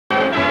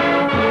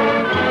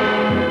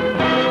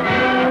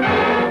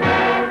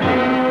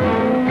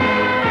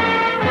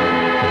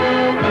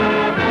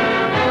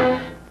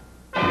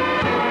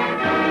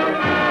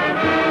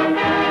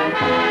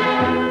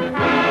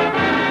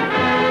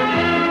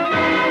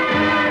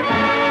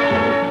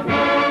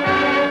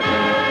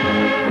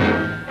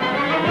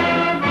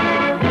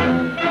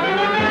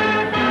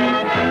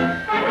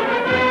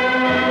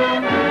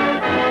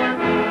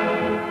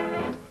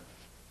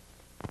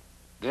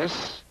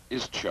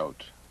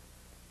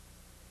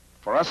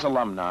For us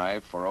alumni,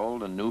 for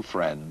old and new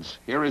friends,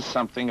 here is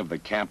something of the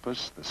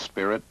campus, the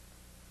spirit.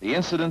 The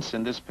incidents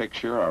in this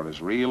picture are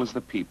as real as the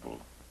people.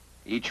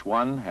 Each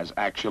one has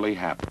actually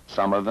happened,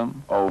 some of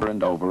them over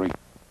and over again.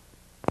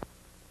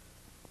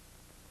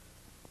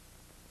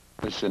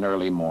 This in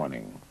early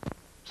morning,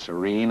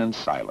 serene and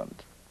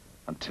silent,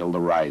 until the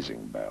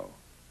rising bell.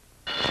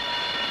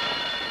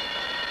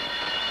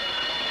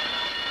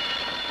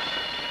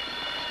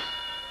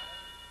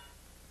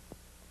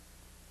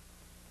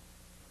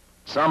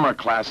 Some are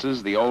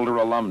classes the older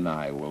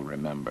alumni will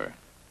remember.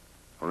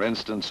 For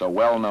instance, a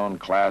well-known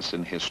class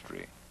in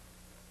history.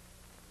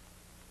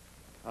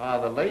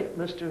 The late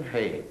Mr.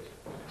 Hayes.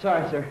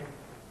 Sorry, sir.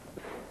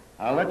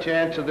 I'll let you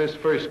answer this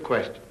first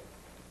question.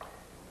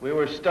 We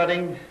were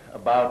studying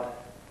about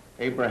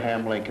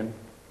Abraham Lincoln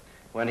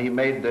when he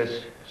made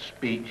this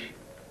speech,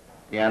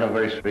 the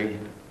anniversary,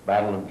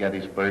 Battle of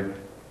Gettysburg,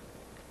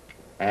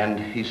 and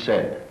he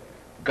said,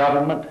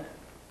 government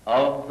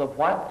of the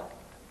what,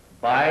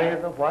 by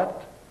the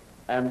what,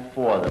 and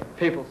for the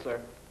People, sir.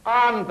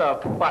 on the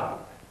button.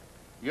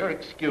 You're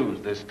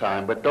excused this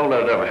time, but don't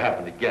let it ever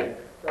happen again.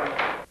 Sorry.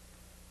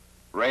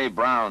 Ray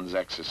Brown's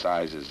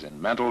exercises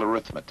in mental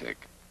arithmetic.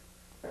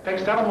 Take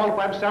 7,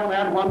 multiply by 7,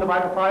 add 1,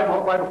 divide by 5,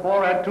 multiply by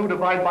 4, add 2,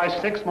 divide by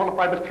 6,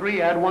 multiply by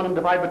 3, add 1, and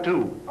divide by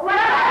 2.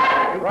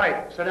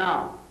 Right, sit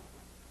down.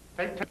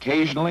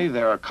 Occasionally,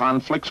 there are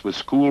conflicts with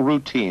school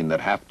routine that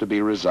have to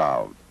be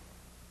resolved.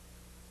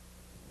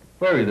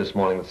 Where were you this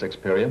morning, the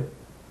sixth period?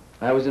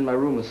 I was in my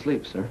room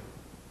asleep, sir.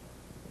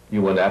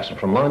 You weren't absent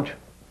from lunch?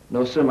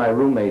 No, sir, my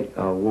roommate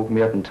woke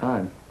me up in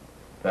time.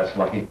 That's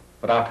lucky.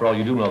 But after all,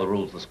 you do know the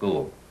rules of the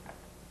school.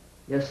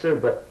 Yes, sir,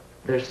 but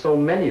there's so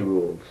many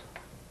rules.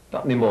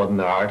 Not any more than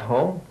there are at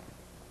home.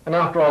 And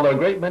after all, there are a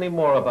great many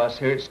more of us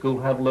here at school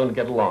who have to learn to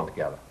get along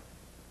together.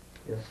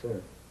 Yes,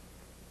 sir.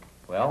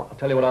 Well, I'll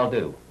tell you what I'll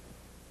do.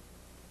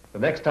 The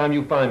next time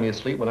you find me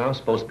asleep when I'm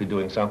supposed to be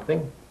doing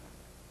something,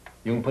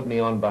 you can put me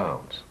on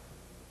bounds.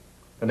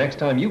 The next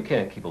time you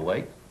can't keep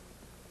awake,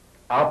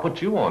 I'll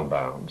put you on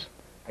bounds,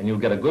 and you'll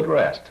get a good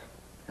rest.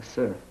 Yes,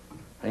 sir.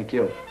 Thank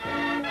you.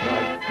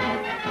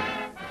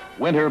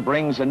 Winter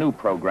brings a new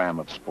program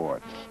of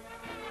sports.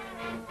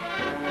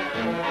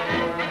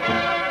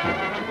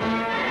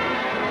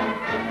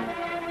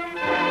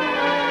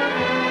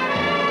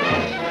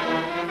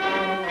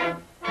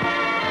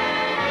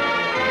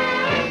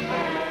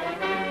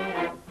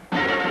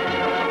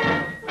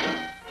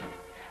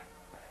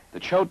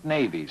 The Choate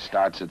Navy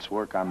starts its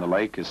work on the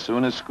lake as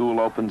soon as school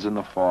opens in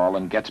the fall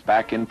and gets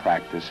back in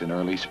practice in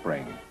early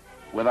spring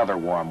with other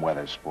warm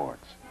weather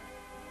sports.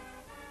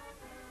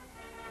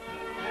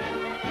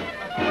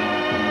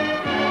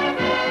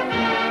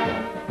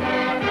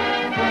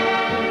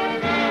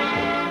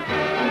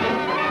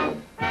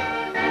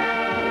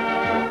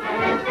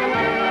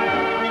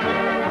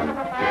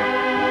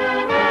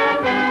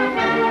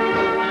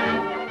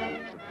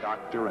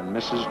 Dr. and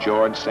Mrs.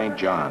 George St.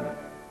 John,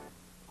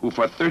 who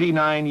for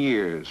 39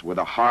 years were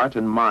the heart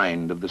and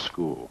mind of the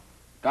school.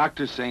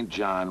 Dr. St.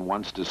 John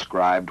once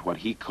described what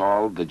he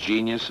called the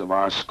genius of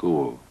our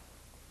school.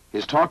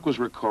 His talk was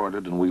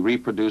recorded, and we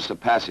reproduce a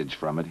passage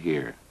from it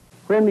here.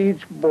 When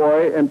each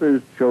boy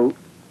enters Choate,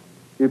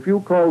 if you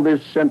call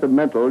this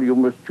sentimental, you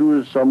must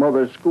choose some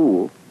other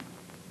school.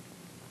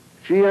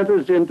 She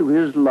enters into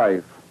his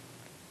life,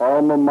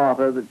 alma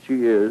mater that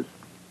she is,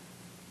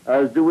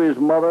 as do his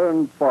mother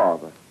and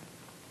father.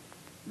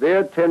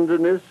 Their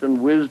tenderness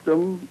and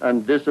wisdom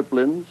and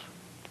disciplines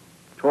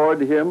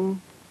toward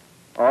him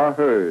are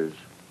hers,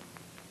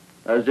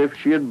 as if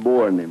she had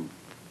borne him.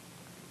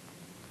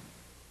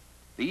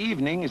 The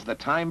evening is the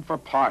time for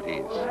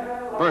parties,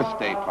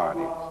 birthday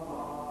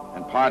parties,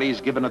 and parties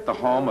given at the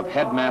home of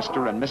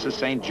Headmaster and Mrs.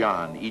 St.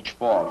 John each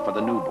fall for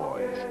the new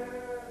boys.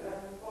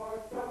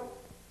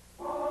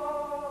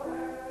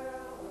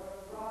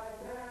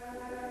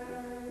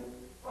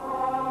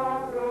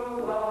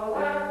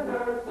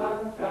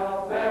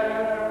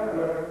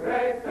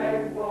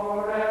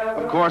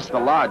 Of course, the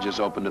lodge is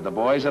open to the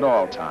boys at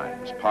all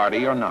times,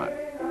 party or not.